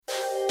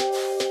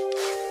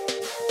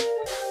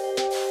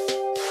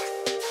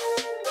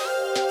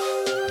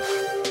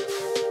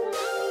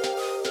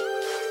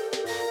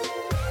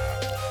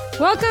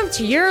Welcome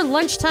to your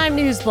lunchtime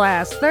news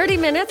blast. 30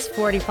 minutes,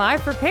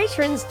 45 for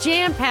patrons,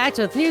 jam-packed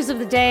with news of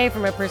the day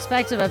from a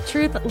perspective of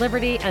truth,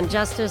 liberty, and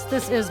justice.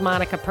 This is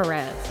Monica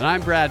Perez. And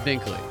I'm Brad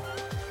Binkley.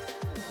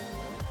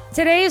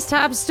 Today's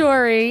top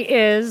story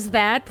is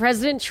that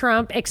President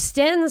Trump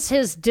extends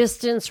his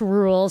distance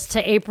rules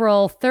to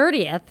April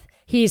 30th.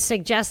 He's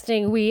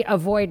suggesting we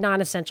avoid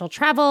non-essential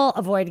travel,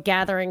 avoid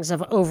gatherings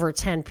of over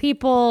 10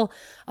 people,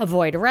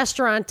 avoid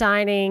restaurant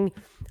dining,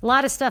 a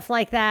lot of stuff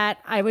like that.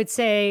 I would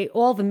say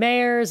all the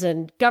mayors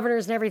and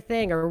governors and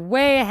everything are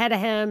way ahead of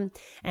him.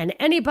 And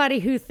anybody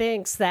who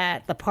thinks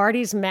that the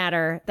parties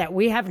matter, that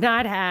we have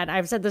not had,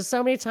 I've said this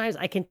so many times,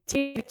 I can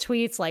take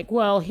tweets like,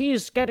 well,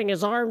 he's getting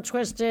his arm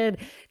twisted.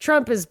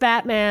 Trump is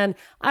Batman.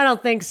 I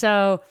don't think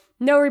so.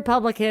 No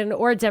Republican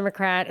or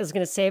Democrat is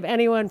going to save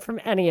anyone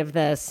from any of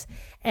this.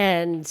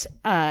 And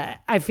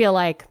I feel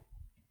like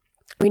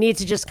we need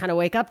to just kind of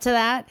wake up to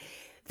that.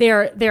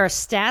 There are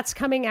stats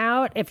coming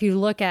out. If you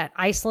look at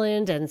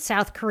Iceland and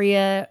South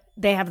Korea,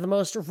 they have the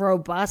most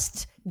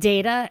robust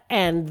data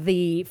and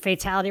the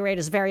fatality rate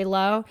is very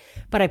low.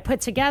 But I put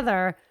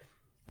together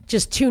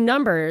just two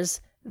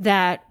numbers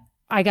that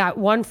I got,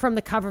 one from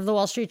the cover of the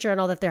Wall Street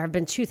Journal, that there have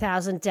been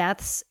 2,000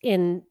 deaths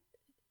in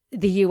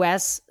the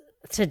U.S.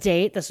 to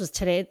date. This was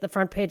today, the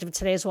front page of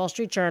today's Wall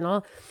Street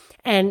Journal.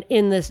 And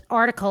in this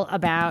article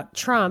about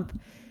Trump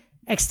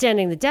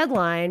extending the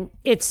deadline,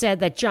 it said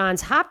that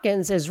Johns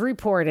Hopkins is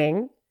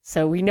reporting,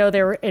 so we know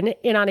they were in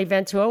on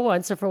Event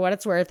 201, so for what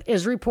it's worth,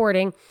 is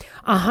reporting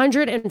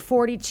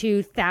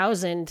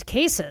 142,000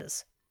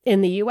 cases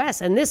in the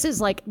U.S. And this is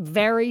like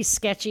very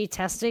sketchy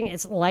testing.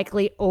 It's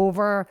likely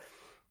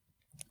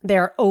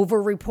they're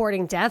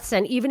over-reporting deaths.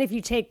 And even if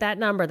you take that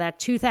number, that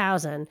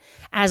 2,000,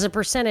 as a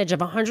percentage of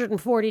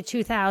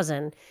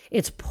 142,000,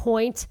 it's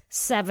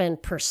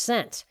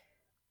 0.7%.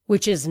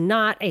 which is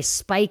not a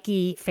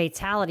spiky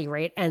fatality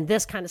rate. And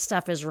this kind of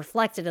stuff is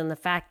reflected in the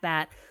fact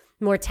that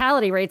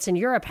mortality rates in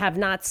Europe have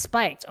not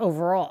spiked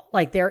overall.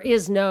 Like there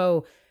is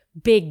no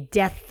big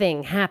death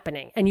thing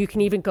happening. And you can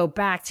even go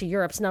back to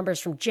Europe's numbers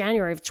from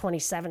January of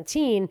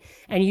 2017,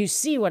 and you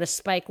see what a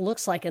spike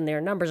looks like in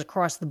their numbers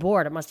across the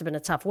board. It must have been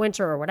a tough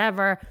winter or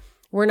whatever.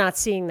 We're not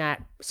seeing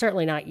that,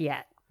 certainly not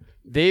yet.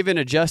 They even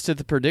adjusted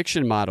the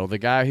prediction model. The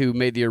guy who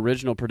made the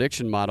original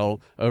prediction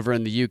model over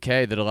in the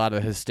UK that a lot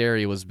of the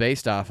hysteria was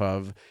based off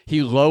of,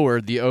 he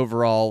lowered the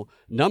overall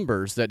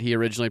numbers that he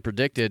originally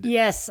predicted.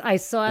 Yes, I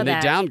saw and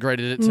that. They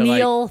downgraded it to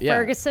Neil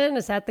Ferguson,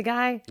 is that the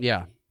guy?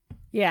 Yeah.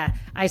 Yeah,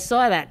 I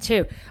saw that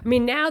too. I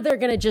mean, now they're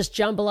going to just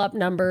jumble up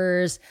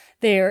numbers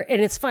there.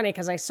 And it's funny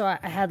because I saw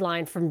a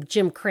headline from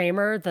Jim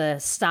Cramer, the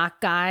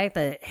stock guy,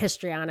 the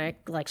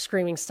histrionic, like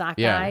screaming stock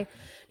guy.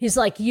 He's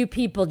like, you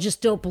people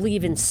just don't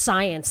believe in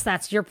science.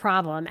 That's your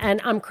problem. And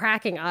I'm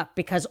cracking up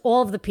because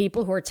all of the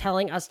people who are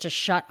telling us to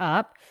shut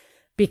up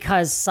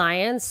because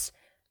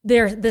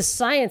this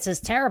science is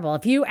terrible.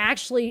 If you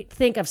actually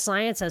think of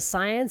science as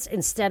science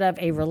instead of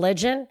a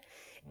religion,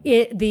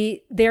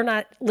 they're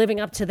not living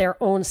up to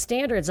their own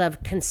standards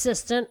of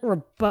consistent,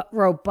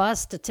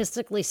 robust,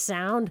 statistically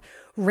sound,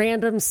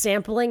 random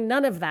sampling.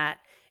 None of that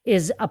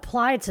is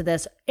applied to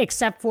this,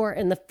 except for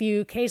in the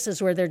few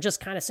cases where they're just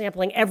kind of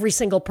sampling every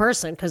single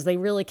person because they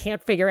really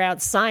can't figure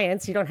out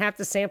science. You don't have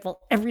to sample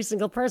every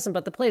single person,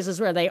 but the places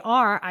where they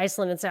are,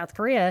 Iceland and South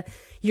Korea,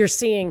 you're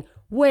seeing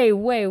way,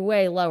 way,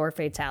 way lower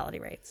fatality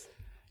rates.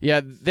 Yeah,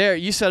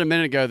 you said a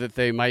minute ago that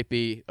they might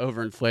be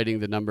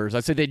overinflating the numbers.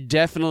 I'd say they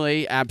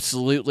definitely,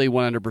 absolutely,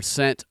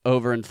 100%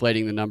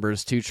 overinflating the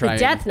numbers to try the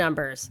death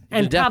numbers,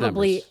 and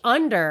probably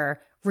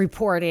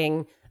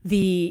under-reporting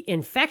the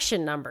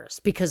infection numbers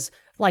because,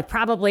 like,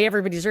 probably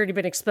everybody's already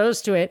been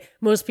exposed to it.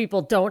 Most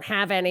people don't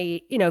have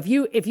any. You know,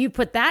 if you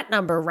put that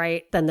number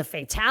right, then the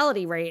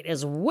fatality rate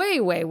is way,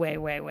 way, way,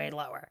 way, way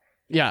lower.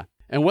 Yeah,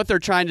 and what they're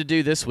trying to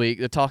do this week,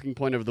 the talking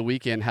point over the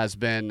weekend, has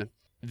been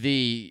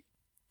the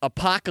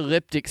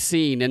apocalyptic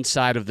scene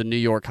inside of the New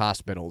York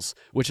hospitals,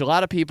 which a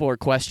lot of people are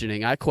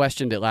questioning. I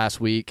questioned it last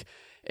week,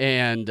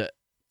 and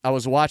I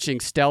was watching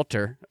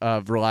Stelter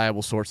of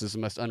Reliable Sources, the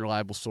most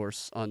unreliable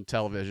source on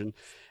television.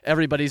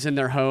 Everybody's in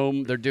their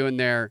home. They're doing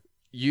their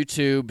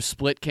YouTube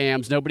split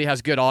cams. Nobody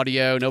has good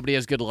audio. Nobody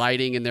has good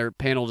lighting in their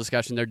panel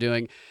discussion they're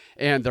doing.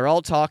 And they're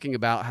all talking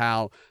about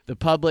how the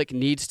public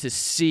needs to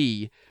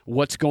see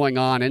what's going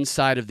on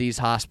inside of these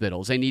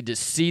hospitals. They need to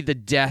see the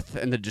death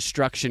and the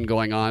destruction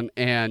going on.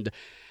 And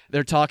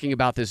they're talking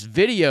about this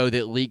video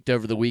that leaked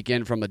over the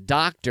weekend from a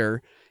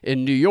doctor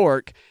in New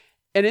York.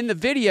 And in the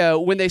video,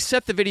 when they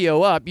set the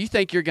video up, you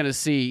think you're going to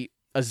see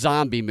a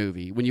zombie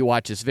movie when you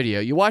watch this video.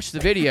 You watch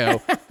the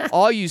video,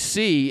 all you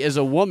see is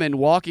a woman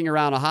walking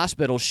around a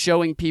hospital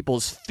showing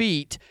people's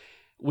feet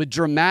with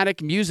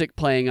dramatic music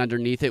playing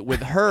underneath it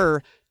with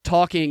her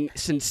talking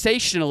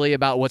sensationally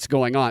about what's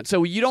going on.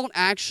 So you don't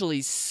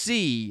actually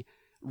see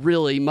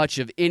really much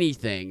of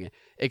anything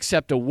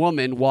except a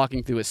woman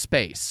walking through a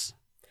space.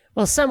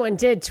 Well, someone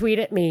did tweet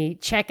at me,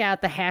 check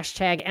out the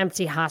hashtag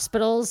empty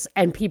hospitals,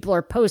 and people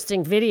are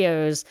posting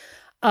videos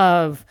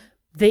of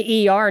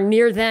the ER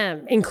near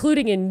them,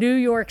 including in New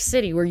York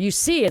City, where you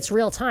see it's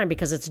real time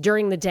because it's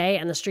during the day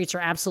and the streets are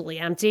absolutely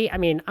empty. I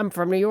mean, I'm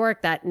from New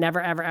York. That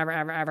never, ever, ever,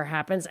 ever, ever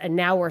happens. And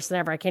now worse than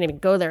ever, I can't even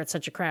go there. It's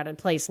such a crowded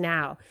place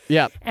now.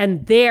 Yeah.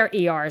 And their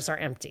ERs are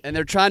empty. And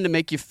they're trying to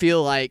make you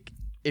feel like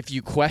if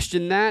you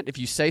question that, if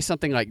you say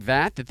something like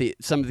that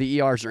some of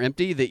the ERs are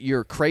empty, that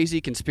you're a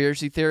crazy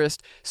conspiracy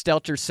theorist.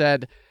 Stelter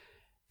said,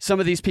 some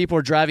of these people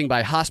are driving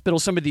by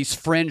hospitals, some of these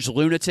fringe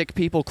lunatic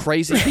people,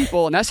 crazy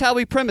people, and that's how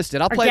we premised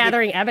it.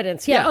 Gathering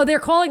evidence. Yeah. Oh,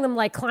 they're calling them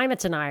like climate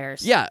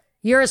deniers. Yeah.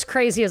 You're as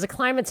crazy as a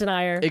climate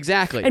denier.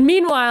 Exactly. And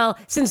meanwhile,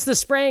 since the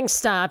spraying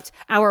stopped,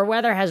 our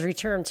weather has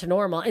returned to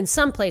normal. In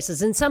some places,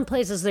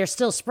 they're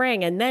still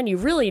spraying, and then you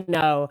really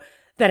know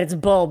that it's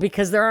bull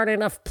because there aren't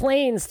enough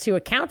planes to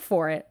account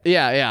for it.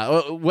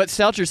 Yeah. What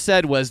Stelter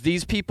said was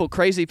these people,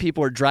 crazy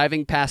people, are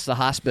driving past the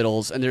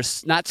hospitals and they're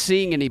not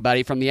seeing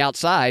anybody from the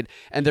outside,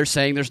 and they're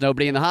saying there's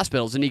nobody in the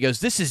hospitals. And he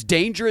goes, this is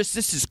dangerous,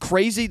 this is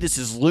crazy, this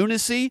is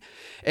lunacy,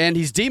 and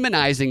he's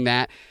demonizing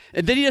that.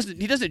 And then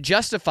he doesn't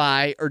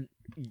justify or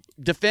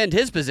defend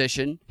his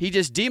position. He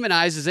just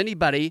demonizes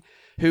anybody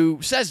who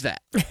says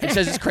that. He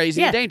says it's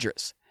crazy and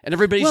dangerous. And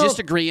everybody's just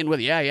agreeing with,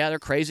 yeah, they're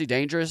crazy,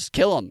 dangerous.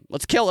 Kill them.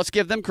 Let's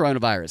give them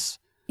coronavirus.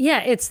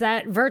 Yeah, it's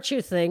that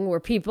virtue thing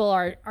where people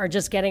are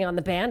just getting on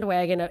the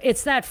bandwagon.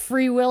 It's that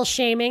free will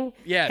shaming.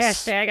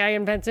 Yes. Hashtag I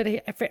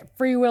invented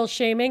free will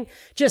shaming.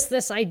 Just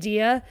this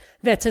idea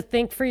that to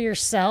think for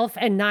yourself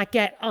and not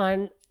get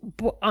on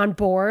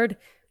board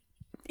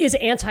is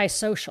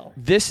antisocial.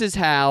 This is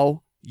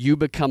how you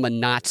become a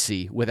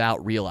Nazi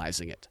without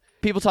realizing it.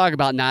 People talk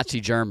about Nazi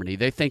Germany.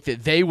 They think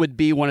that they would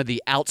be one of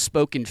the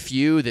outspoken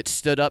few that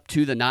stood up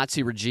to the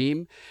Nazi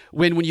regime.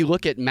 When you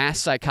look at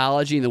mass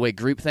psychology and the way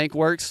groupthink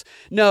works,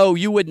 no,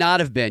 you would not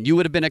have been. You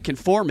would have been a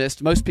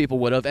conformist. Most people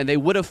would have, and they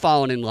would have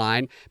fallen in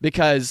line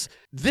because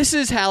this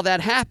is how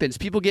that happens.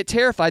 People get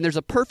terrified. And there's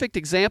a perfect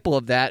example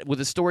of that with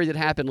a story that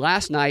happened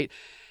last night.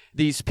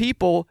 These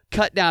people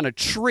cut down a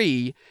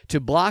tree to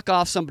block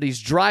off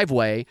somebody's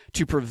driveway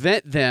to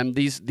prevent them,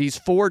 these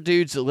four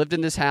dudes that lived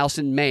in this house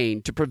in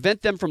Maine, to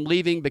prevent them from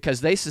leaving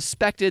because they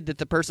suspected that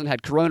the person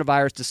had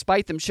coronavirus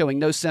despite them showing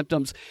no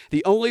symptoms.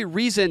 The only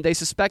reason they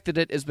suspected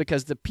it is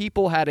because the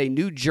people had a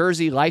New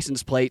Jersey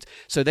license plate,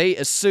 so they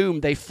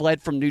assumed they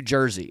fled from New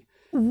Jersey.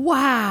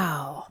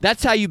 Wow.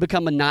 That's how you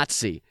become a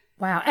Nazi.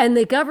 Wow. And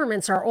the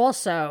governments are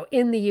also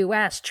in the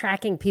U.S.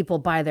 tracking people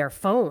by their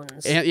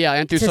phones.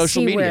 And through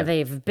social media. To see where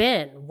they've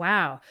been.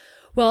 Wow.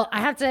 Well, I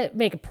have to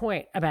make a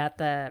point about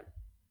the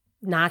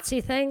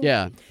Nazi thing.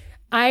 Yeah.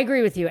 I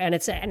agree with you. And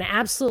it's an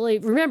absolutely,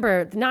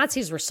 remember, the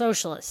Nazis were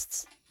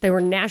socialists. They were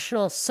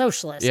National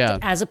Socialists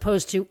as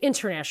opposed to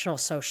International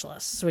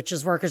Socialists, which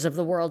is Workers of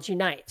the World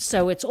Unite.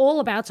 So it's all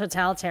about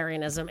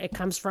totalitarianism. It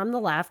comes from the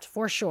left,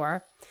 for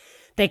sure.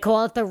 They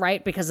call it the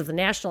right because of the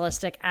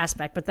nationalistic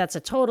aspect, but that's a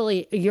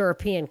totally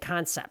European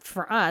concept.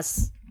 For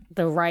us,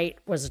 the right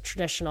was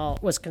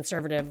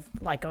conservative,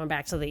 like going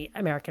back to the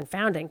American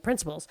founding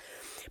principles.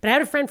 But I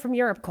had a friend from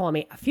Europe call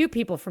me. A few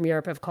people from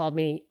Europe have called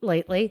me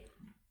lately.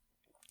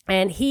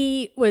 And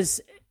he was,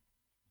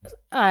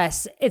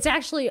 it's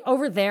actually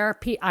over there.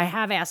 I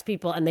have asked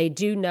people, and they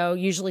do know,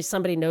 usually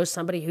somebody knows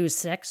somebody who's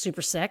sick,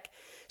 super sick.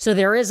 So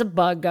there is a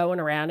bug going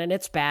around and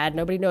it's bad.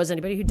 Nobody knows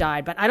anybody who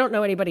died, but I don't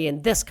know anybody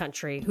in this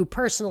country who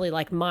personally,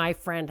 like my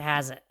friend,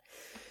 has it.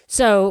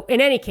 So in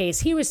any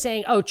case, he was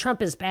saying, oh,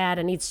 Trump is bad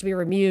and needs to be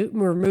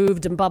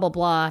removed and blah, blah,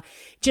 blah.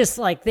 Just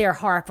like they're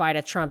horrified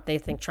at Trump. They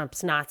think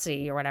Trump's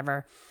Nazi or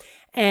whatever.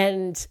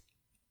 And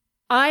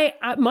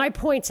my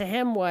point to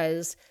him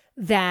was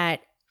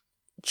that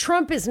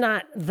Trump is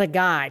not the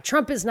guy.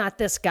 Trump is not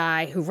this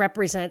guy who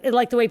represents,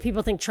 like the way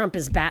people think Trump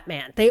is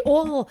Batman. They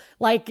all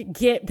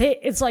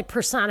it's like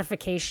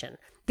personification.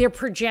 They're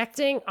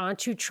projecting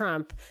onto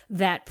Trump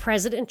that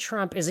President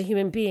Trump is a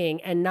human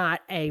being and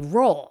not a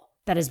role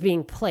that is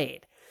being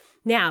played.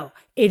 Now,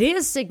 it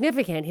is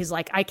significant. He's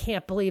like, I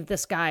can't believe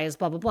this guy is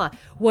blah, blah, blah.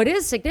 What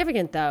is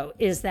significant, though,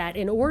 is that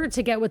in order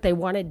to get what they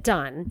wanted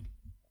done,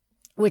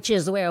 which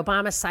is the way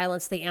Obama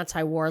silenced the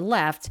anti-war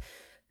left,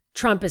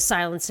 Trump is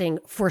silencing,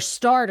 for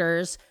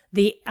starters,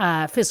 the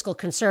fiscal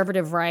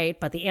conservative right,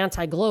 but the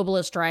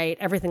anti-globalist right,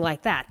 everything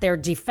like that. They're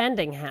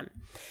defending him.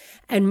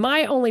 And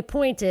my only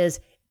point is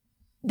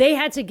they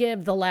had to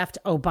give the left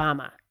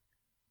Obama,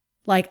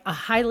 like a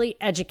highly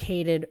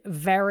educated,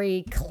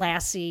 very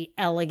classy,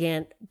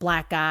 elegant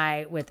black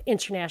guy with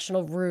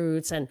international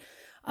roots and,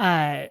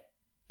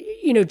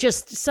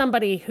 just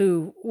somebody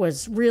who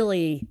was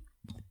really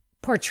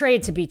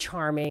portrayed to be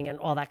charming and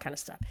all that kind of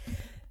stuff.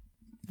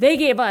 They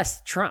gave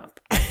us Trump.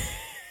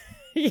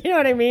 You know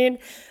what I mean?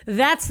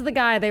 That's the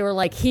guy. They were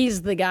like,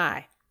 he's the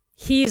guy.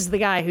 He's the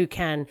guy who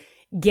can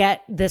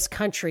get this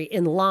country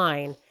in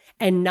line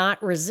and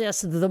not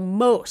resist the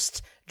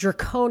most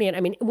draconian.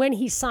 I mean, when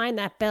he signed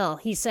that bill,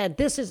 he said,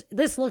 this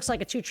looks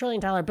like a $2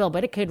 trillion bill,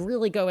 but it could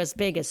really go as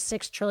big as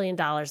 $6 trillion.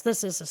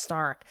 This is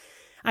historic.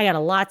 I got a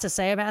lot to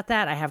say about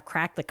that. I have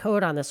cracked the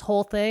code on this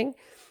whole thing,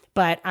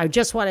 but I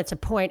just wanted to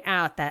point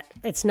out that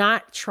it's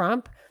not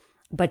Trump.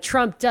 But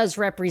Trump does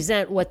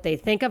represent what they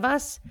think of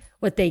us,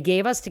 what they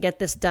gave us to get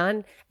this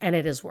done, and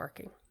it is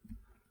working.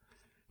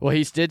 Well,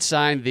 he did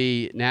sign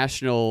the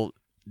National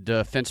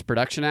Defense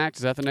Production Act.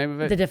 Is that the name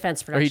of it? The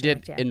Defense Production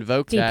Act, Or he did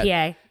invoke DPA.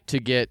 that to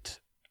get,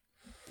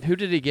 who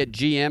did he get?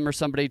 GM or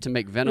somebody to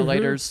make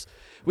ventilators?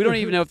 We don't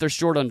even know if they're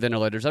short on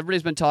ventilators.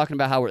 Everybody's been talking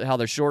about how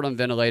they're short on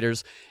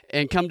ventilators,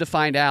 and come to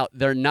find out,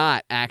 they're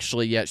not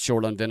actually yet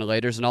short on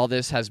ventilators, and all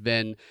this has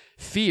been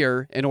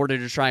fear in order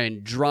to try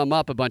and drum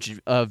up a bunch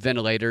of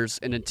ventilators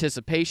in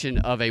anticipation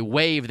of a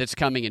wave that's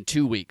coming in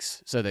 2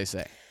 weeks, so they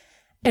say.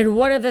 And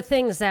one of the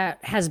things that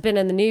has been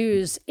in the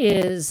news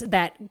is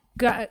that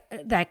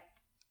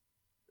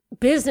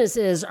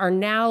businesses are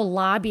now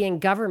lobbying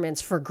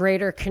governments for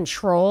greater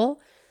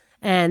control,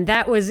 and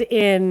that was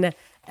in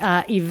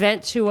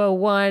Event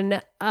 201,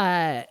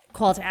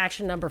 call to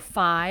action number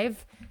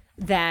 5,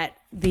 that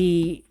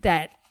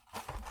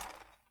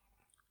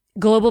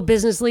global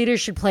business leaders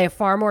should play a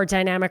far more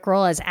dynamic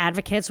role as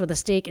advocates with a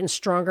stake in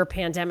stronger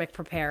pandemic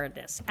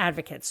preparedness,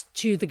 advocates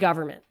to the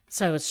government.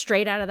 So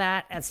straight out of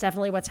that, that's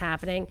definitely what's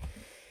happening.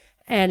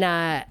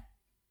 And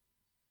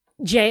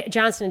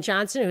Johnson &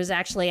 Johnson, who was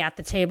actually at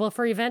the table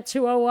for Event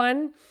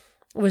 201,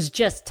 was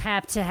just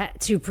tapped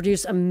to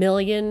produce 1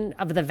 million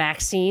of the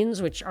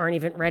vaccines, which aren't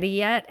even ready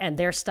yet. And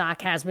their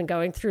stock has been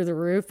going through the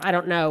roof. I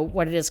don't know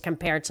what it is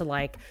compared to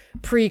like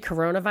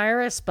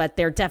pre-coronavirus, but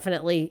they're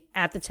definitely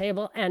at the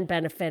table and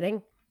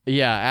benefiting.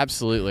 Yeah,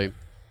 absolutely.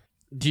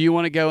 Do you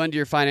want to go into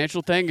your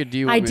financial thing, or do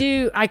you want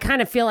I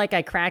kind of feel like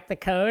I cracked the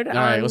code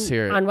let's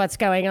hear it. On what's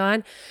going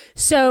on.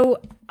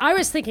 So I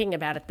was thinking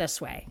about it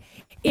this way.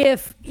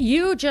 If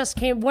you just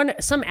came,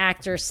 some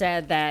actor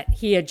said that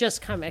he had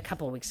just come a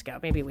couple of weeks ago,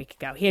 maybe a week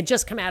ago, he had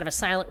just come out of a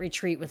silent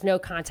retreat with no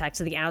contact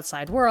to the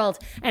outside world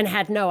and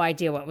had no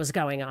idea what was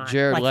going on.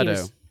 Jared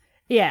Leto.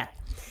 Yeah.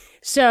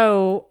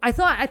 So I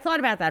thought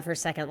about that for a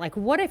second. Like,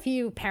 what if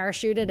you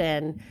parachuted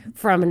in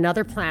from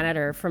another planet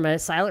or from a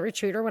silent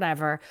retreat or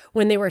whatever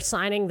when they were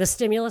signing the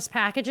stimulus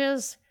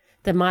packages,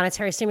 the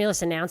monetary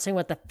stimulus, announcing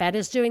what the Fed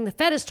is doing? The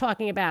Fed is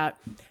talking about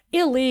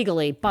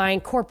illegally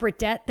buying corporate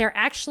debt. They're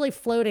actually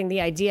floating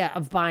the idea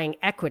of buying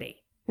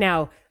equity.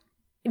 Now,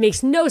 it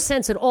makes no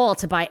sense at all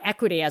to buy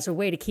equity as a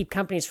way to keep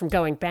companies from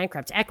going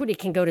bankrupt. Equity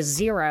can go to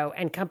zero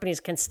and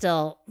companies can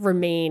still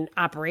remain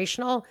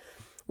operational.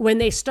 When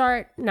they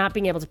start not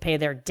being able to pay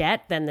their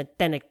debt, then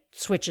it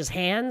switches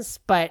hands.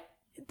 But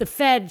the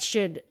Fed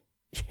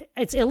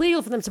it's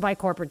illegal for them to buy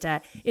corporate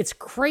debt. It's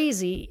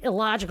crazy,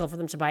 illogical for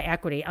them to buy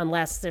equity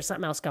unless there's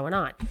something else going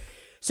on.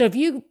 So if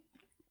you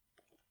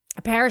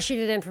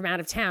parachuted in from out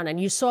of town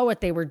and you saw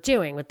what they were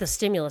doing with the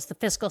stimulus, the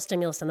fiscal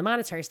stimulus and the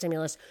monetary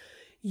stimulus,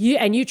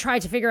 you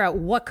tried to figure out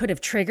what could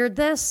have triggered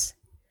this,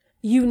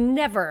 you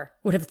never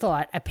would have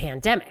thought a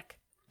pandemic.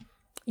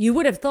 You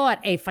would have thought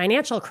a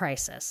financial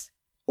crisis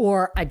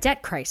or a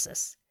debt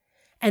crisis.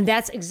 And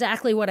that's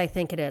exactly what I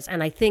think it is.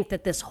 And I think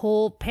that this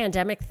whole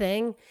pandemic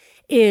thing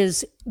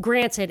is,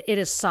 granted, it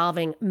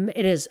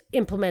is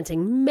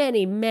implementing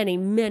many, many,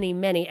 many,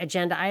 many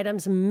agenda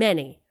items,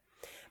 many.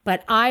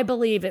 But I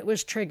believe it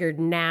was triggered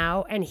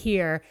now and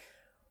here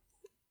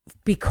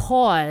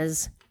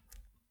because,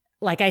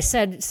 like I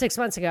said 6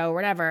 months ago or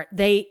whatever,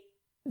 they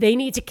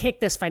need to kick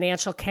this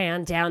financial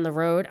can down the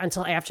road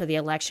until after the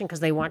election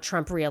because they want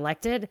Trump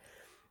reelected.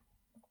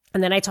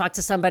 And then I talked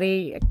to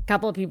somebody, a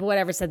couple of people,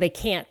 whatever, said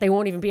they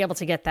won't even be able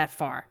to get that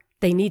far.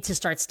 They need to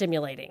start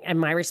stimulating. And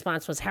my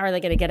response was, how are they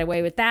going to get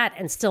away with that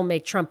and still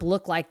make Trump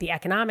look like the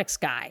economics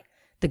guy,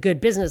 the good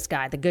business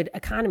guy, the good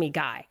economy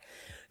guy?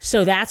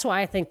 So that's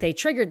why I think they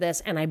triggered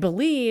this. And I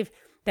believe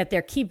that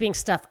they're keeping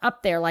stuff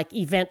up there like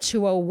Event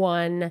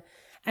 201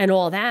 and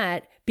all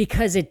that,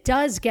 because it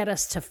does get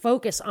us to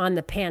focus on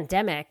the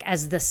pandemic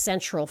as the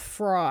central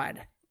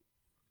fraud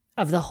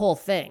of the whole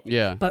thing.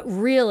 Yeah. But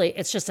really,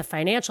 it's just a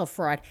financial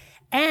fraud.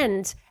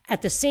 And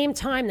at the same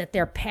time that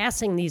they're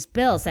passing these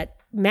bills, that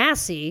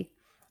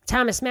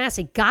Thomas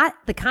Massey got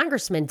the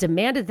congressman,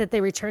 demanded that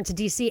they return to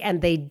D.C.,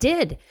 and they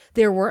did.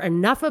 There were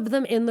enough of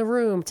them in the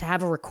room to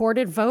have a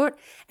recorded vote,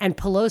 and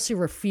Pelosi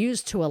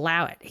refused to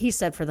allow it. He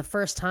said for the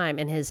first time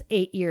in his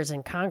 8 years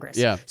in Congress.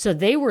 Yeah. So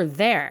they were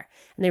there,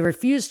 and they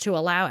refused to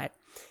allow it.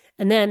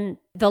 And then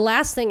the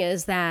last thing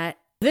is that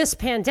this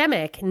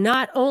pandemic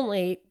not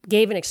only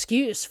gave an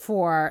excuse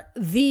for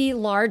the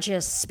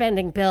largest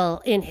spending bill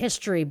in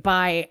history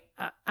by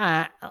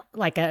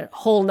like a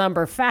whole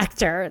number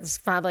factor, it's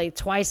probably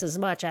twice as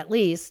much at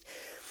least,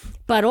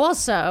 but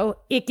also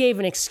it gave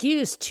an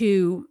excuse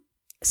to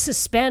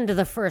suspend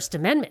the First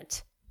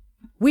Amendment.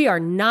 We are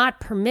not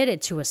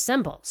permitted to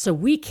assemble, so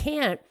we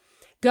can't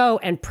go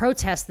and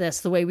protest this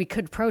the way we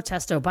could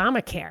protest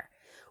Obamacare.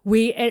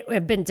 We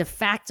have been de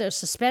facto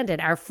suspended.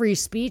 Our free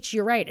speech,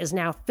 you're right, is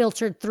now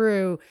filtered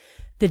through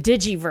the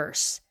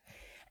Digiverse.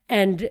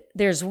 And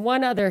there's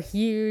one other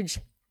huge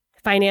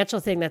financial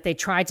thing that they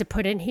tried to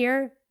put in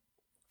here,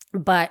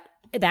 but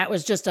that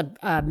was just a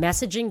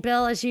messaging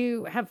bill, as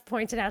you have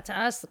pointed out to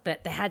us,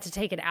 that they had to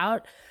take it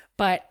out.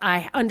 But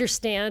I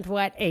understand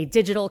what a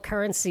digital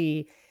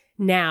currency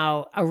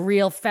now a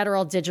real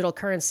federal digital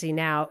currency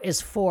now is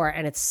for,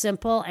 and it's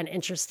simple and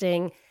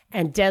interesting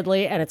and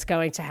deadly, and it's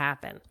going to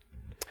happen.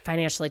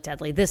 Financially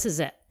deadly. This is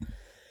it.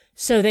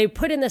 So they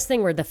put in this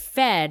thing where the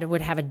Fed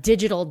would have a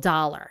digital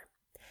dollar.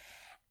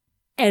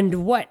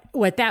 And what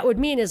that would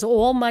mean is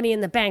all money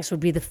in the banks would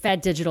be the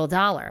Fed digital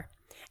dollar.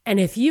 And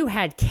if you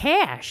had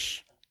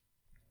cash,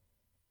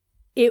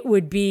 it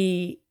would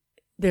be,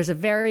 there's a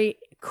very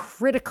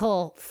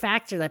critical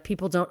factor that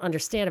people don't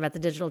understand about the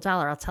digital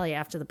dollar. I'll tell you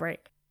after the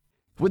break.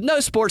 With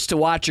no sports to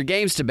watch or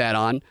games to bet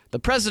on, the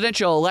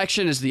presidential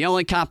election is the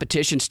only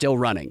competition still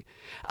running.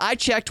 I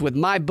checked with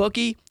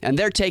MyBookie, and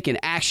they're taking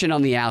action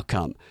on the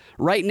outcome.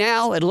 Right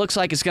now, it looks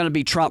like it's going to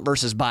be Trump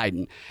versus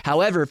Biden.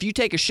 However, if you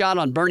take a shot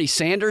on Bernie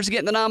Sanders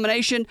getting the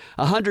nomination,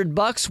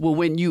 $100 will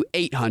win you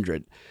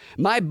 $800.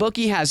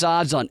 MyBookie has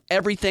odds on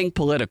everything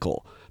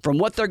political. From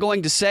what they're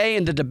going to say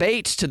in the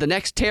debates to the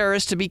next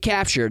terrorist to be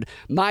captured,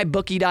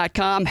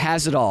 MyBookie.com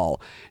has it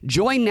all.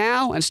 Join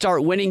now and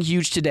start winning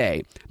huge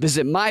today.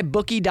 Visit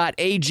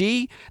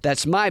MyBookie.ag,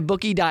 that's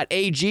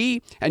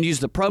MyBookie.ag, and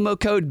use the promo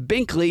code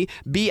BINKLEY,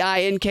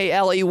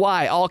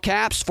 BINKLEY, all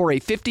caps, for a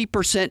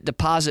 50%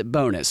 deposit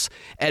bonus.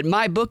 At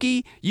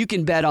MyBookie, you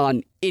can bet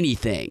on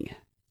anything.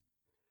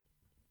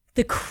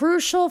 The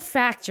crucial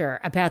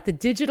factor about the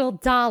digital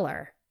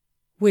dollar,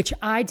 which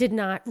I did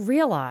not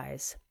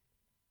realize,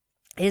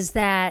 is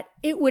that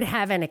it would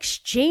have an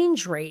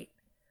exchange rate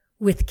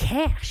with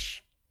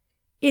cash.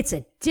 It's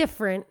a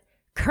different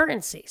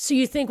currency. So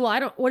you think,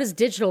 well, what does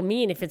digital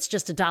mean if it's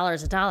just a dollar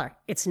is a dollar?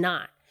 It's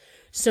not.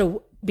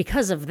 So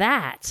because of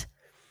that,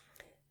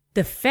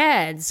 the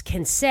feds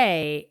can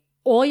say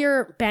all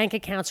your bank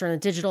accounts are in a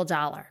digital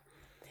dollar.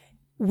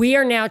 We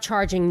are now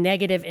charging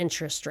negative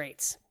interest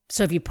rates.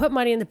 So if you put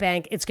money in the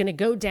bank, it's going to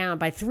go down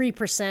by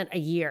 3% a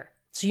year.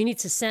 So you need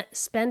to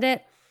spend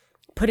it,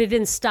 put it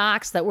in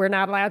stocks that we're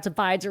not allowed to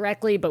buy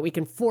directly, but we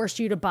can force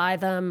you to buy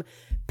them,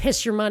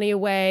 piss your money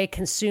away,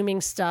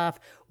 consuming stuff,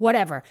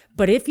 whatever.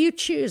 But if you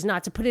choose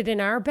not to put it in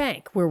our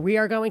bank, where we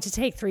are going to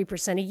take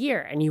 3% a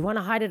year, and you want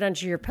to hide it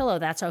under your pillow,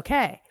 that's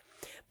okay.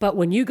 But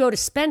when you go to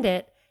spend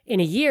it in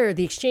a year,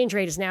 the exchange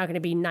rate is now going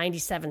to be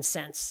 97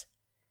 cents.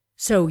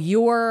 So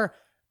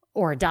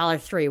or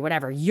 $1.03,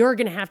 whatever, you're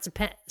going to have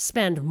to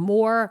spend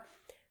more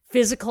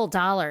physical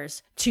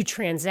dollars to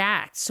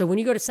transact. So when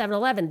you go to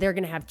 7-Eleven, they're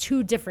going to have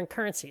two different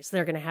currencies.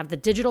 They're going to have the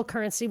digital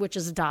currency, which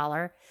is a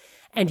dollar,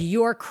 and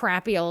your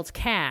crappy old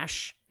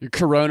cash. Your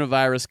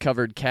coronavirus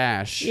covered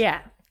cash.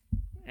 Yeah.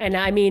 And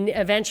I mean,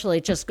 eventually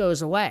it just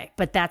goes away,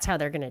 but that's how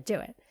they're going to do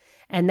it.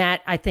 And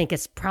that, I think,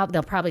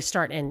 they'll probably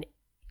start in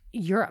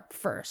Europe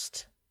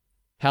first.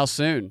 How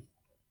soon?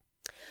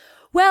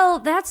 Well,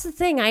 that's the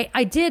thing.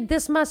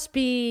 This must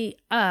be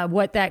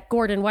what that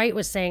Gordon White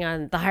was saying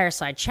on the Higher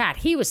Side chat.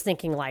 He was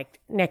thinking like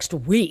next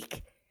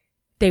week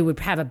they would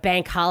have a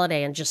bank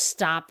holiday and just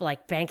stop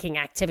like banking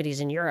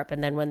activities in Europe.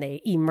 And then when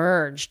they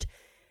emerged,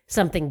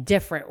 something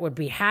different would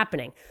be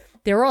happening.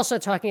 They're also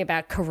talking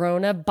about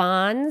Corona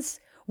bonds,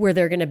 where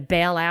they're going to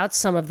bail out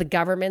some of the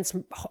governments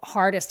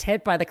hardest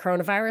hit by the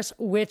coronavirus,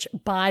 which,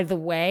 by the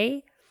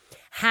way,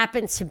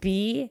 happen to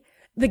be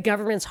the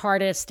government's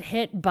hardest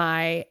hit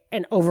by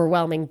an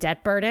overwhelming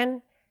debt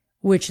burden,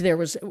 which there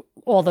was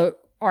all the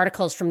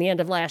articles from the end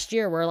of last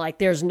year were like,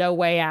 there's no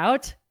way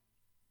out.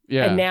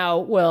 Yeah. And now,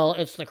 well,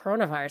 it's the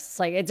coronavirus. It's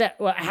like, it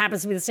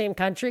happens to be the same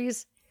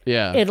countries.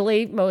 Yeah.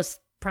 Italy, most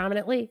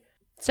prominently.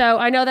 So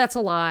I know that's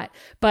a lot,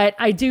 but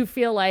I do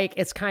feel like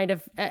it's kind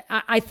of,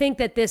 I think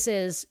that this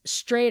is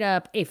straight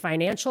up a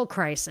financial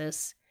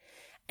crisis,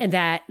 and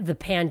that the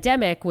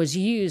pandemic was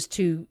used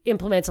to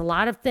implement a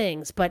lot of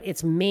things, but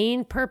its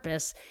main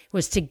purpose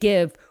was to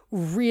give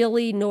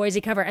really noisy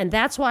cover. And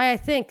that's why I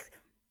think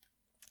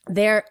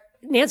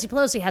Nancy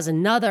Pelosi has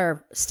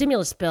another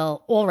stimulus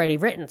bill already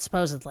written,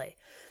 supposedly.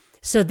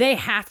 So they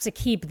have to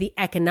keep the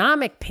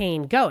economic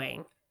pain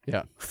going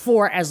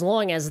for as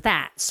long as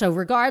that. So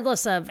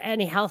regardless of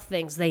any health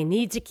things, they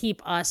need to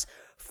keep us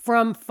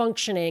from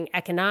functioning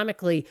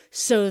economically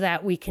so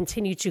that we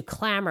continue to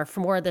clamor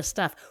for more of this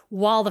stuff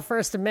while the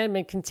First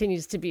Amendment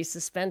continues to be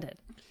suspended.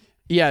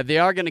 Yeah, they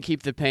are going to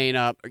keep the pain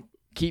up,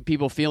 keep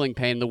people feeling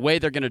pain. The way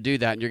they're going to do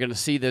that, and you're going to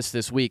see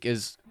this week,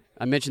 is,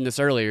 I mentioned this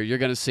earlier, you're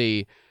going to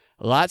see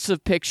lots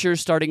of pictures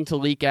starting to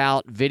leak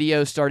out,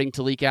 videos starting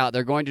to leak out.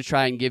 They're going to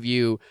try and give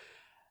you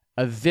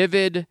a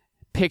vivid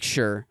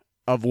picture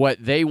of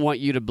what they want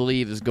you to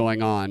believe is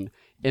going on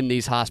in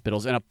these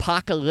hospitals, an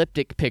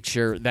apocalyptic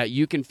picture that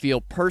you can feel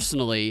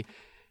personally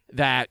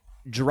that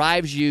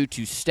drives you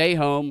to stay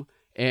home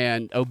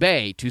and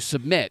obey, to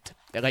submit,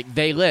 like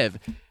they live.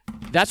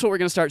 That's what we're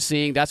going to start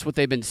seeing. That's what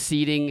they've been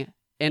seeding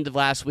end of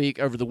last week,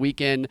 over the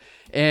weekend.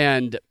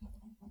 And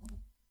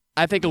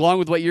I think along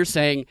with what you're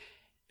saying,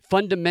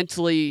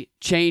 fundamentally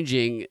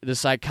changing the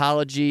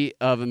psychology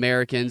of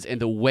Americans and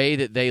the way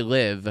that they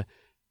live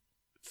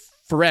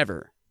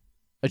forever.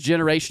 A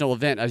generational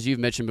event, as you've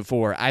mentioned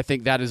before. I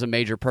think that is a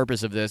major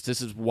purpose of this.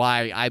 This is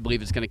why I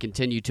believe it's going to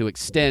continue to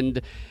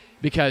extend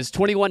because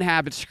 21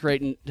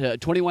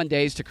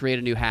 days to create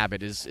a new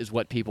habit is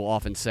what people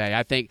often say.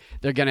 I think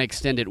they're going to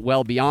extend it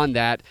well beyond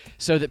that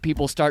so that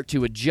people start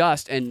to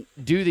adjust and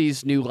do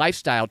these new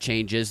lifestyle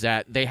changes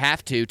that they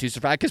have to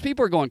survive, because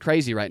people are going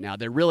crazy right now.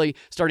 They're really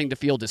starting to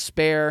feel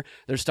despair.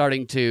 They're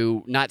starting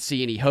to not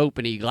see any hope,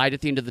 any light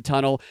at the end of the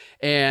tunnel,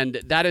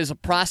 and that is a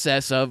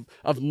process of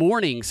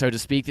mourning, so to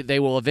speak, that they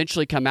will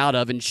eventually come out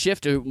of and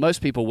shift to.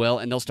 Most people will,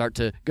 and they'll start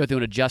to go through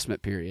an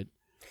adjustment period.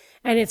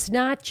 And it's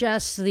not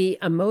just the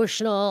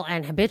emotional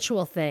and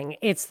habitual thing.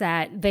 It's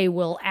that they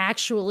will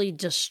actually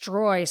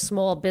destroy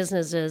small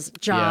businesses,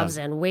 jobs,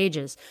 and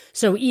wages.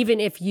 So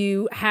even if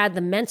you had the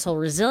mental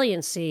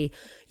resiliency,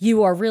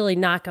 you are really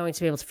not going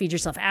to be able to feed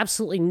yourself.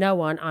 Absolutely no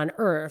one on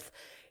earth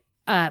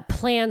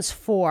plans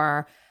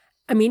for,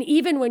 I mean,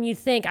 even when you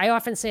think, I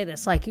often say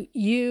this, like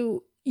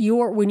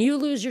when you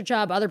lose your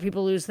job, other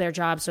people lose their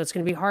jobs, so it's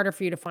going to be harder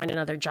for you to find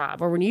another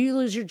job. Or when you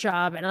lose your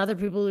job and other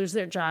people lose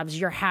their jobs,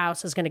 your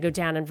house is going to go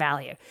down in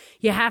value.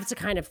 You have to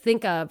kind of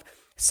think of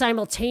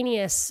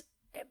simultaneous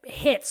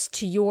hits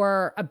to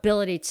your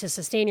ability to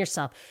sustain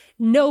yourself.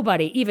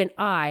 Nobody, even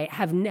I,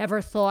 have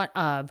never thought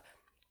of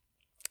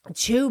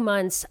 2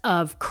 months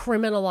of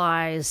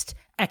criminalized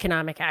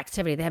economic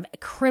activity. They have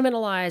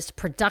criminalized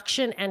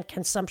production and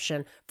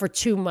consumption for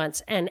 2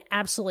 months, and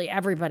absolutely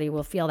everybody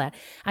will feel that.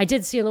 I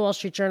did see in the Wall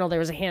Street Journal there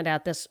was a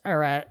handout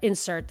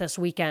insert this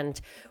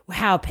weekend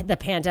how the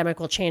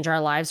pandemic will change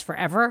our lives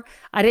forever.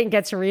 I didn't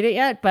get to read it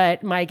yet,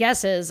 but my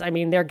guess is, I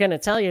mean, they're going to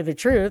tell you the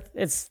truth.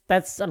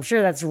 I'm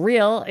sure that's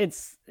real.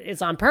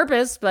 It's on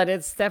purpose, but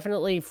it's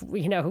definitely,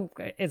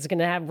 it's going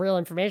to have real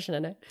information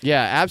in it.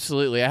 Yeah,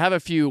 absolutely. I have a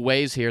few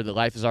ways here that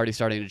life is already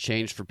starting to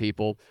change for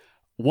people.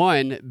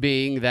 One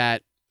being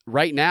that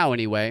right now,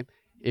 anyway,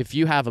 if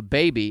you have a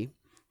baby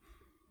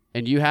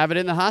and you have it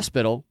in the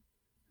hospital,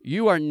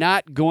 you are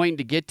not going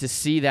to get to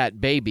see that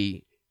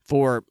baby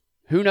for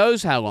who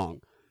knows how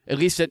long. At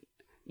least at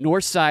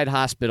Northside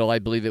Hospital, I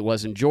believe it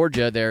was in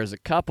Georgia, there's a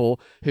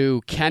couple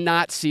who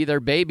cannot see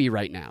their baby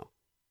right now.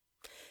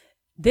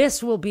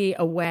 This will be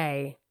a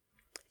way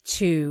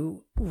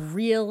to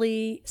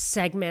really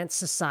segment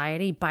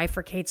society,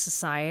 bifurcate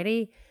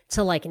society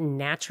to like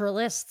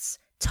naturalists,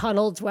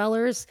 tunnel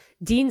dwellers.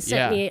 Dean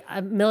sent me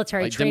a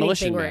military training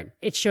thing where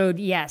it showed,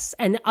 yes,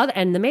 and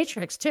the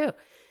Matrix too.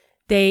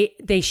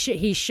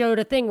 He showed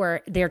a thing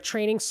where they're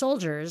training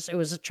soldiers. It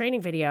was a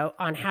training video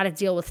on how to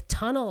deal with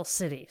tunnel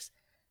cities.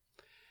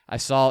 I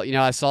saw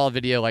a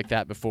video like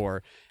that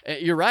before.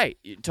 You're right.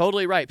 You're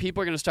totally right.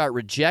 People are going to start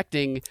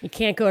rejecting. You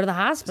can't go to the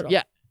hospital.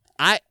 Yeah.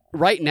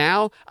 Right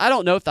now, I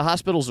don't know if the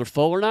hospitals are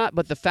full or not,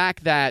 but the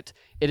fact that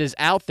it is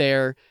out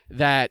there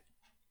that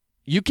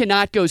you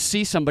cannot go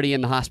see somebody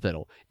in the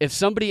hospital. If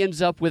somebody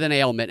ends up with an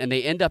ailment and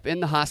they end up in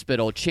the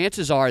hospital,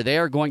 chances are they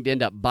are going to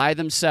end up by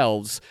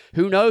themselves.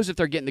 Who knows if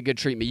they're getting the good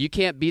treatment? You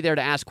can't be there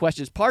to ask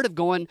questions. Part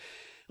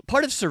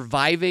of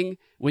surviving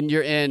when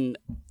you're in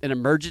an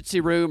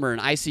emergency room or an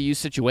ICU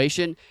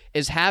situation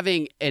is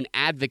having an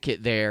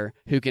advocate there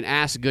who can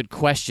ask good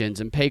questions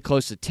and pay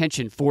close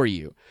attention for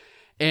you.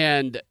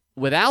 And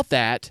without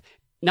that,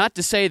 not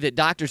to say that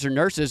doctors or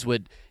nurses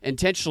would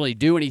intentionally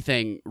do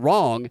anything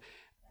wrong,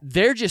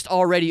 they're just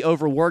already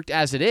overworked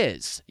as it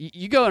is.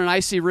 You go in an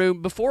ICU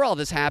room before all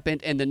this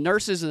happened, and the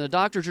nurses and the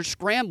doctors are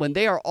scrambling.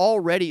 They are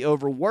already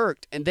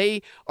overworked, and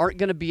they aren't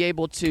going to be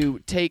able to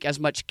take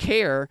as much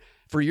care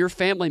for your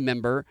family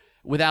member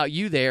without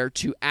you there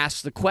to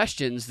ask the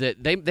questions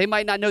that they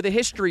might not know the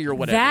history or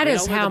whatever. That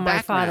is how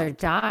my father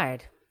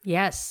died.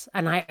 Yes.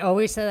 And I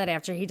always said that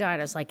after he died.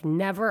 I was like,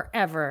 never,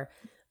 ever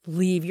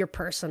leave your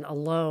person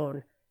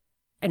alone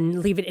and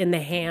leave it in the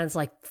hands,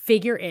 like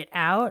figure it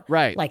out.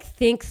 Right. Like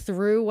think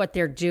through what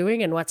they're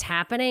doing and what's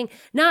happening.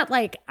 Not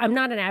like, I'm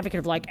not an advocate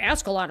of like,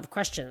 ask a lot of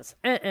questions.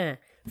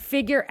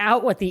 Figure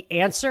out what the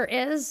answer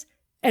is.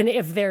 And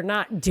if they're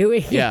not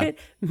doing it,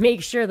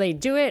 make sure they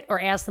do it or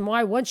ask them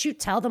why. Once you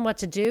tell them what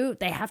to do,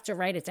 they have to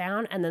write it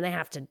down and then they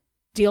have to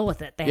deal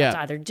with it. They have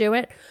to either do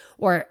it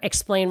or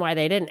explain why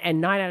they didn't.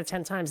 And 9 out of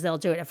 10 times they'll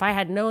do it. If I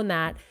had known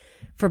that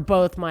for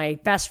both my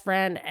best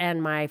friend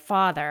and my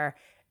father,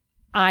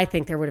 I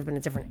think there would have been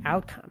a different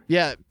outcome.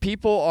 Yeah,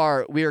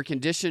 we are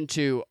conditioned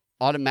to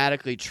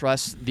automatically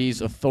trust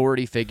these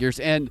authority figures.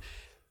 And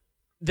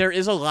there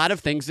is a lot of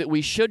things that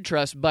we should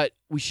trust, but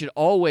we should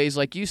always,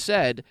 like you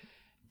said,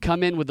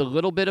 come in with a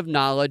little bit of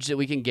knowledge that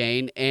we can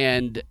gain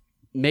and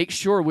make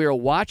sure we are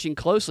watching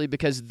closely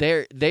because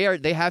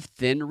they have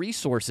thin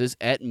resources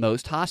at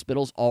most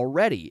hospitals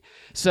already.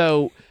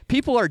 So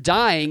people are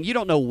dying. You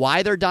don't know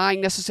why they're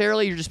dying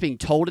necessarily. You're just being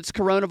told it's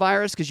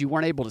coronavirus because you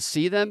weren't able to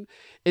see them.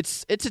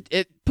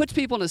 It puts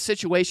people in a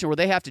situation where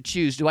they have to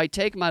choose, do I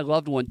take my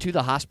loved one to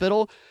the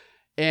hospital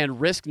and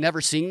risk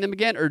never seeing them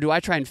again, or do I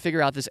try and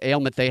figure out this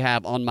ailment they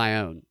have on my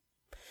own?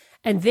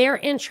 And their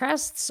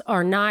interests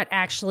are not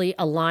actually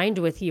aligned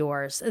with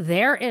yours.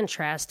 Their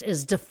interest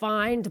is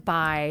defined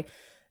by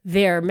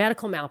their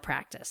medical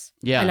malpractice.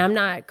 Yeah. And I'm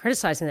not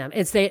criticizing them.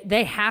 It's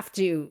they have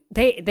to,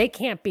 they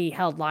can't be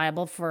held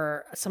liable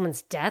for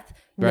someone's death,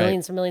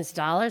 millions and millions of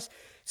dollars.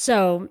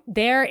 So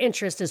their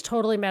interest is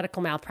totally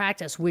medical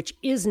malpractice, which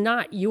is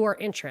not your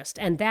interest.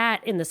 And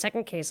that, in the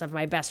second case of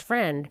my best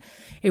friend,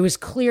 it was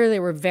clear they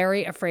were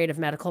very afraid of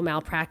medical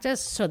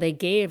malpractice. So they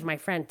gave my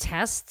friend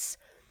tests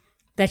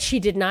that she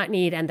did not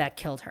need and that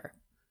killed her.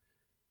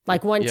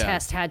 Like one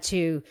test had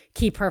to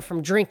keep her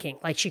from drinking.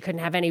 Like she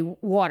couldn't have any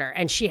water.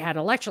 And she had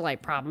an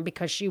electrolyte problem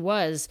because she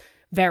was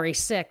very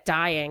sick,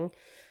 dying.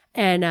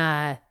 And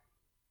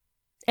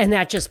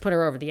that just put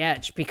her over the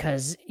edge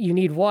because you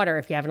need water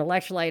if you have an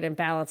electrolyte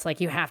imbalance.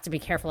 Like you have to be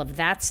careful of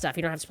that stuff.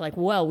 You don't have to be like,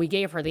 well, we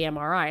gave her the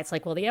MRI. It's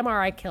like, well, the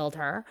MRI killed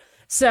her.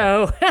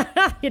 So,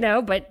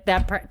 but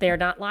that part, they're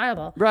not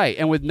liable. Right.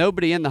 And with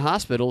nobody in the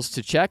hospitals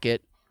to check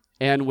it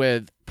and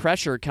with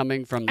pressure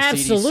coming from the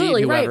CDC,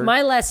 Absolutely whoever. right.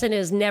 My lesson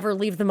is never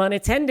leave them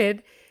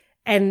unattended.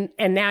 And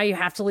now you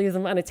have to leave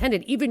them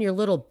unattended. Even your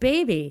little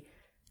baby.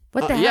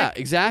 What the heck? Yeah,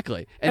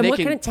 exactly. And what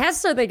kind of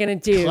tests are they going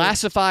to do?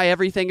 Classify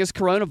everything as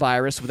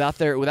coronavirus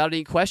without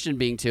any question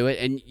being to it,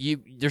 and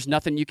there's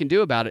nothing you can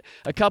do about it.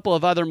 A couple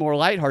of other more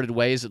lighthearted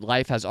ways that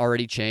life has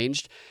already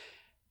changed.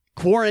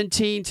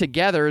 Quarantine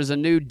Together is a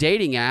new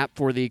dating app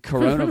for the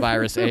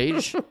coronavirus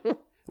age,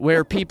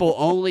 where people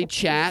only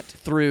chat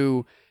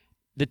through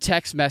the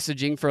text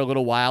messaging for a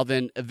little while.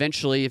 Then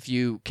eventually, if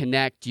you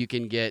connect, you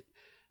can get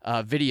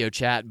video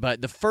chat.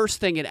 But the first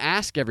thing it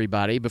asks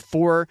everybody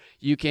before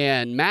you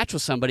can match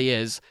with somebody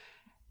is,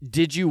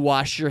 did you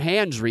wash your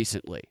hands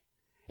recently?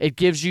 It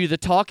gives you the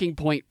talking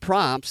point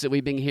prompts that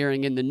we've been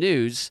hearing in the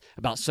news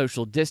about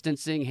social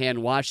distancing,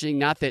 hand washing.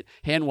 Not that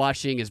hand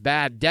washing is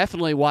bad.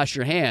 Definitely wash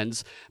your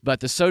hands. But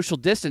the social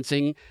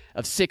distancing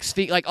of 6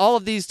 feet, like all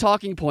of these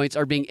talking points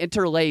are being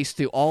interlaced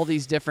through all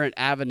these different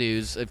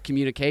avenues of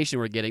communication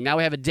we're getting. Now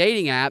we have a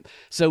dating app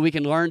so we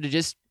can learn to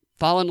just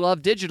fall in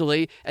love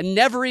digitally and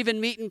never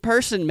even meet in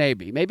person,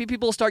 maybe. Maybe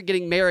people will start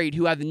getting married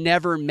who have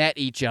never met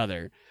each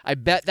other. I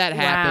bet that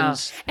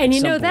happens. Wow. And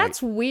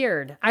that's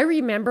weird. I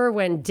remember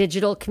when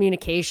digital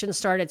communication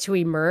started to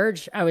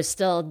emerge, I was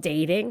still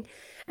dating.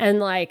 And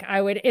like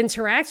I would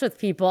interact with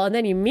people and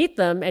then you meet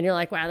them and you're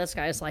like, wow, this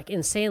guy's like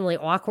insanely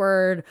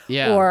awkward.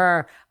 Yeah.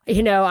 Or,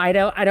 I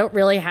don't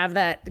really have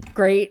that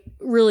great,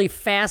 really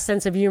fast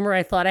sense of humor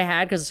I thought I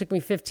had because it took me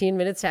 15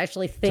 minutes to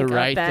actually think to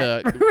write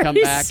that. Come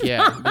back.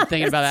 Yeah. I've been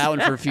thinking about that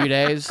one for a few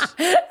days.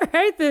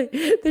 Right?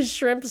 The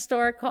shrimp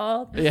store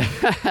called. Yeah.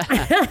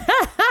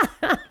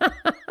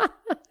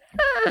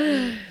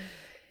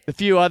 A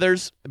few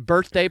others,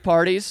 birthday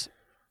parties.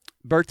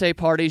 Birthday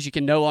parties, you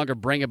can no longer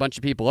bring a bunch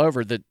of people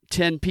over. The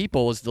 10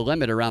 people is the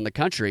limit around the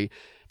country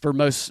for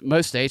most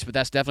states, but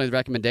that's definitely the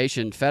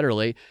recommendation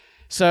federally.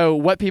 So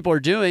what people are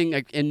doing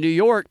in New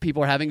York,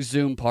 people are having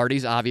Zoom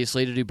parties,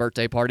 obviously, to do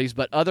birthday parties,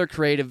 but other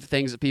creative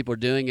things that people are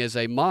doing is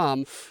a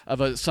mom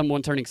of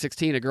someone turning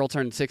 16, a girl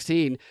turning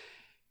 16,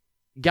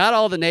 got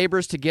all the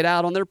neighbors to get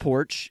out on their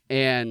porch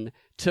and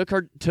took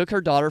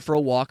her daughter for a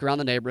walk around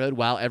the neighborhood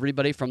while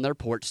everybody from their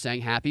porch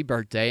sang happy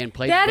birthday and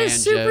played banjos. That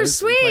is super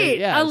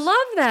sweet. I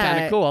love that.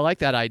 Kind of cool. I like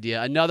that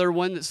idea. Another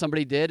one that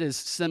somebody did is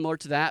similar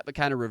to that, but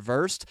kind of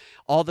reversed.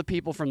 All the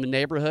people from the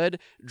neighborhood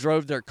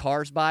drove their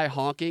cars by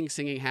honking,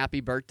 singing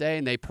happy birthday,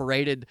 and they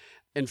paraded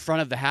in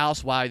front of the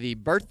house while the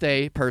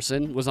birthday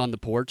person was on the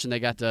porch, and they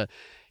got to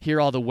hear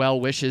all the well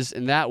wishes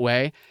in that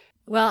way.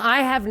 Well,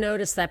 I have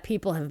noticed that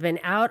people have been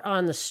out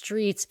on the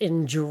streets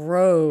in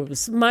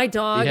droves. My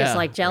dog is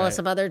like jealous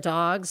of other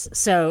dogs,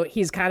 so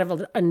he's kind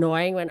of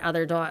annoying when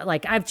other dogs,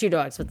 like I have 2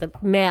 dogs, but the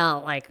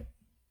male like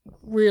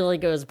really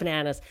goes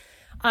bananas.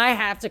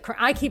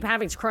 I keep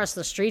having to cross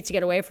the street to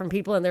get away from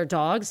people and their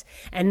dogs,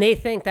 and they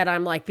think that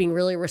I'm like being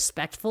really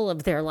respectful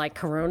of their like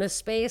corona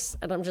space,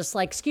 and I'm just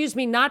like, excuse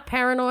me, not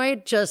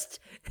paranoid, just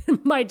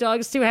my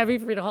dog's too heavy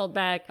for me to hold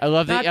back. I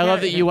love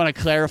that you want to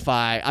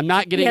clarify. I'm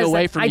not getting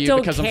away from you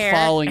because I'm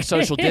following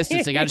social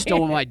distancing. I just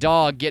don't want my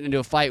dog getting into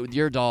a fight with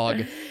your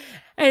dog.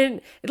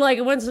 And like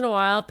once in a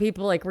while,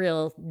 people like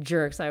real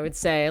jerks, I would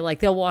say, like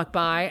they'll walk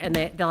by and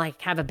they'll like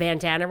have a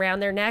bandana around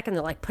their neck and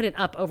they'll like put it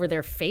up over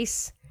their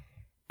face.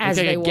 As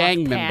like they a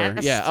gang member,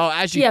 past. yeah. Oh,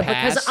 as you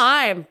pass.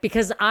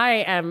 because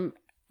I am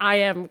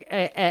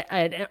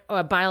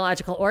a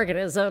biological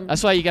organism.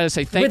 That's why you got to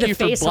say thank you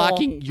for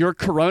blocking your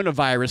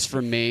coronavirus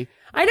from me.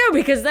 I know,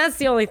 because that's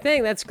the only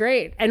thing. That's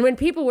great. And when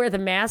people wear the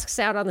masks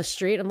out on the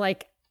street, I'm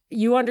like,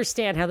 you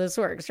understand how this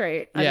works,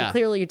 right? I mean,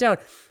 clearly you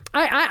don't.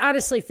 I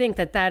honestly think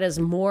that is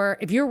more,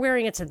 if you're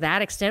wearing it to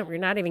that extent where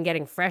you're not even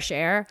getting fresh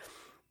air,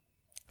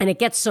 and it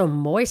gets so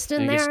moist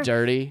in there. It gets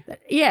dirty.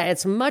 Yeah, I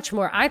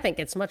think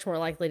it's much more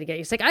likely to get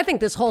you sick. I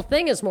think this whole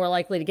thing is more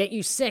likely to get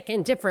you sick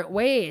in different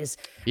ways.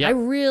 Yep.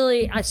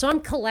 So I'm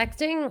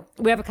collecting.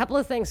 We have a couple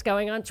of things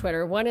going on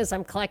Twitter. One is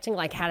I'm collecting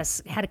like how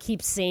to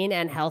keep sane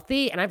and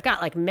healthy. And I've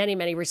got like many,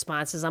 many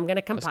responses. I'm going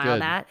to compile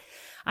that.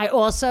 I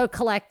also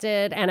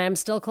collected, and I'm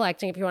still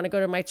collecting, if you want to go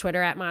to my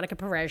Twitter at Monica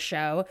Perez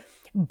Show,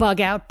 bug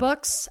out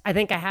books. I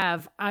think I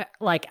have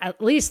like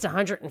at least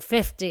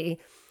 150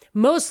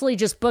 mostly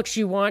just books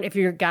you want if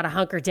you've got to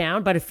hunker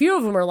down. But a few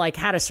of them are like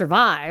how to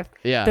survive.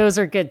 Yeah. Those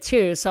are good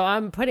too. So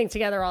I'm putting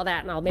together all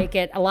that and I'll make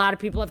it. A lot of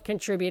people have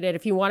contributed.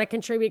 If you want to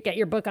contribute, get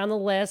your book on the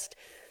list.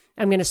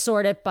 I'm going to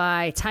sort it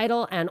by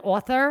title and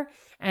author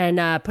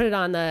and put it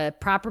on the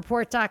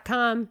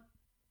propreport.com.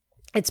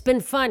 It's been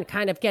fun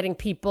kind of getting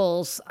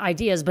people's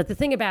ideas. But the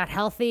thing about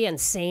healthy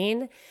and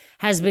sane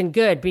has been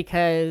good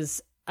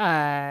because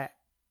it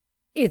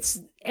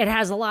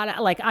has a lot of,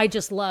 like, I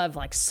just love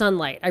like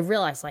sunlight. I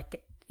realize,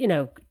 like, you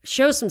know,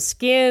 show some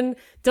skin,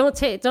 don't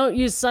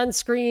use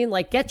sunscreen,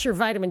 like get your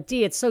vitamin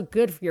D. It's so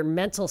good for your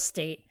mental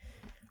state.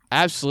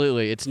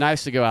 Absolutely. It's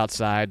nice to go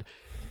outside.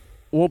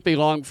 Won't be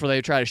long before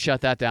they try to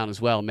shut that down as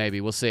well.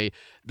 Maybe we'll see.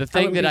 The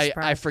thing that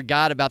I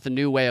forgot about the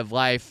new way of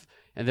life,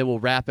 and then we'll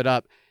wrap it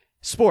up.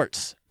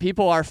 Sports.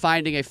 People are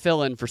finding a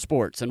fill-in for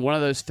sports, and one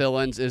of those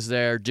fill-ins is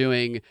they're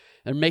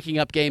making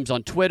up games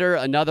on Twitter.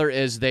 Another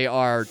is they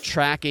are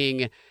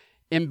tracking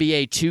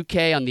NBA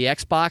 2K on the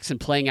Xbox and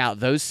playing out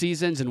those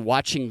seasons and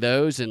watching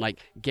those and like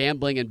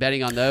gambling and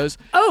betting on those.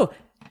 Oh,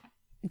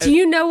 do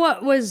you know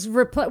what was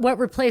what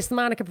replaced the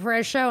Monica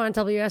Perez show on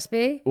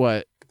WSB?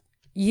 What?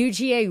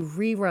 UGA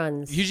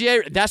reruns.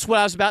 UGA. That's what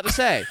I was about to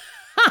say.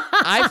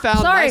 I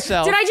found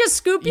myself. Did I just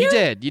scoop you?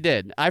 You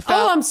did.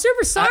 I'm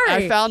super sorry.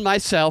 I found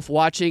myself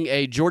watching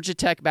a Georgia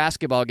Tech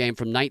basketball game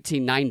from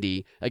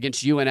 1990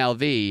 against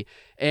UNLV,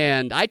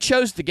 and I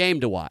chose the game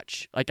to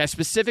watch. Like, I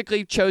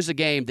specifically chose a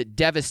game that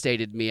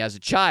devastated me as a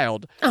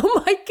child.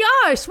 Oh my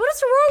gosh, what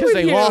is wrong with you? Because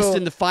they lost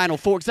in the Final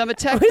Four. Because I'm a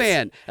Tech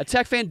fan. A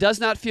Tech fan does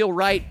not feel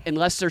right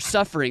unless they're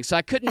suffering. So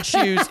I couldn't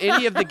choose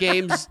any of the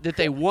games that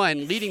they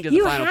won leading to the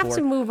Final Four. You have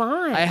to move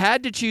on. I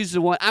had to choose the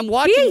one. I'm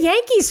watching. Be a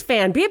Yankees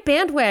fan. Be a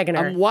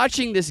bandwagoner. I'm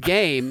watching this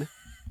game,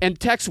 and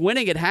Tech's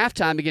winning at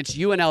halftime against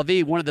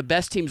UNLV, one of the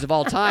best teams of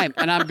all time.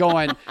 And I'm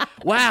going,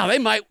 wow, they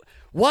might.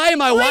 Why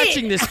am I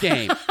watching this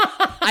game?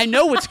 I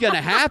know what's going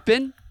to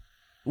happen.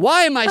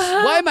 Why am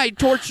I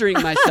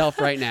torturing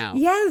myself right now?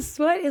 Yes,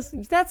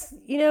 that's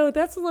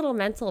a little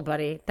mental,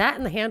 buddy. That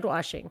and the hand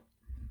washing.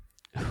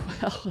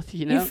 Well,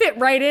 you fit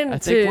right into. I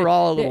think we're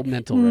all a little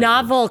mental. Right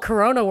novel now.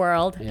 Corona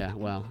world. Yeah,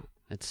 well,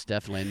 it's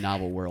definitely a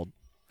novel world.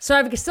 So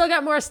I've still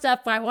got more stuff.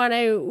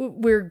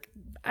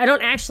 I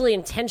don't actually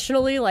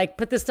intentionally like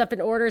put this stuff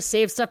in order,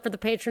 save stuff for the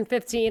Patron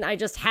 15. I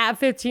just have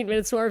 15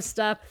 minutes worth of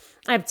stuff.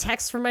 I have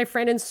texts from my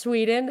friend in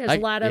Sweden. There's a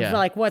lot of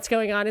like what's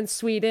going on in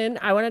Sweden.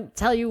 I want to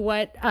tell you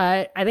what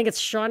I think it's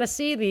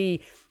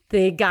Shaughnessy,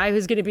 the guy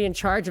who's going to be in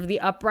charge of the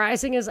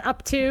uprising, is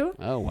up to.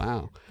 Oh,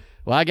 wow.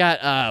 Well, I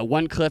got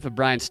one clip of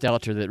Brian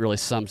Stelter that really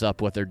sums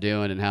up what they're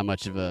doing and how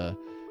much of a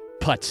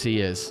putz he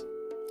is.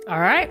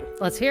 All right,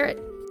 let's hear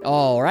it.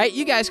 All right,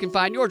 you guys can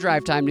find your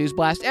Drive Time News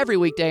Blast every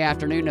weekday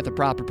afternoon at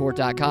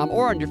thepropreport.com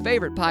or on your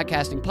favorite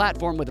podcasting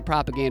platform with the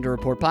Propaganda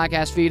Report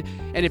podcast feed.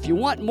 And if you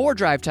want more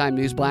Drive Time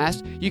News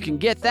Blast, you can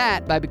get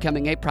that by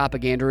becoming a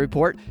Propaganda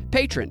Report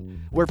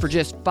patron, where for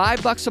just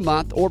 $5 a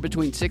month or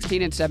between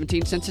 16 and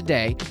 17 cents a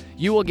day,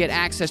 you will get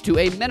access to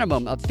a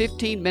minimum of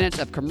 15 minutes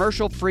of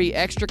commercial-free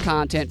extra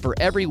content for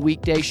every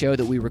weekday show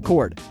that we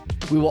record.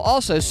 We will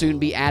also soon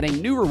be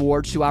adding new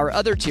rewards to our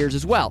other tiers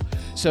as well.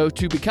 So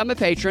to become a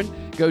patron,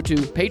 go to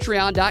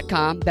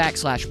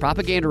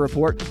patreon.com/Propaganda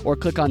Report or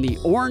click on the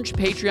orange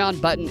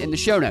Patreon button in the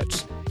show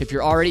notes. If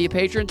you're already a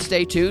patron,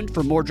 stay tuned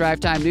for more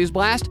Drive Time News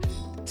Blast.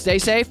 Stay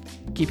safe,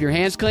 keep your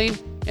hands clean,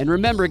 and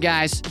remember,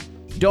 guys,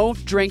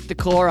 don't drink the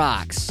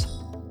Clorox.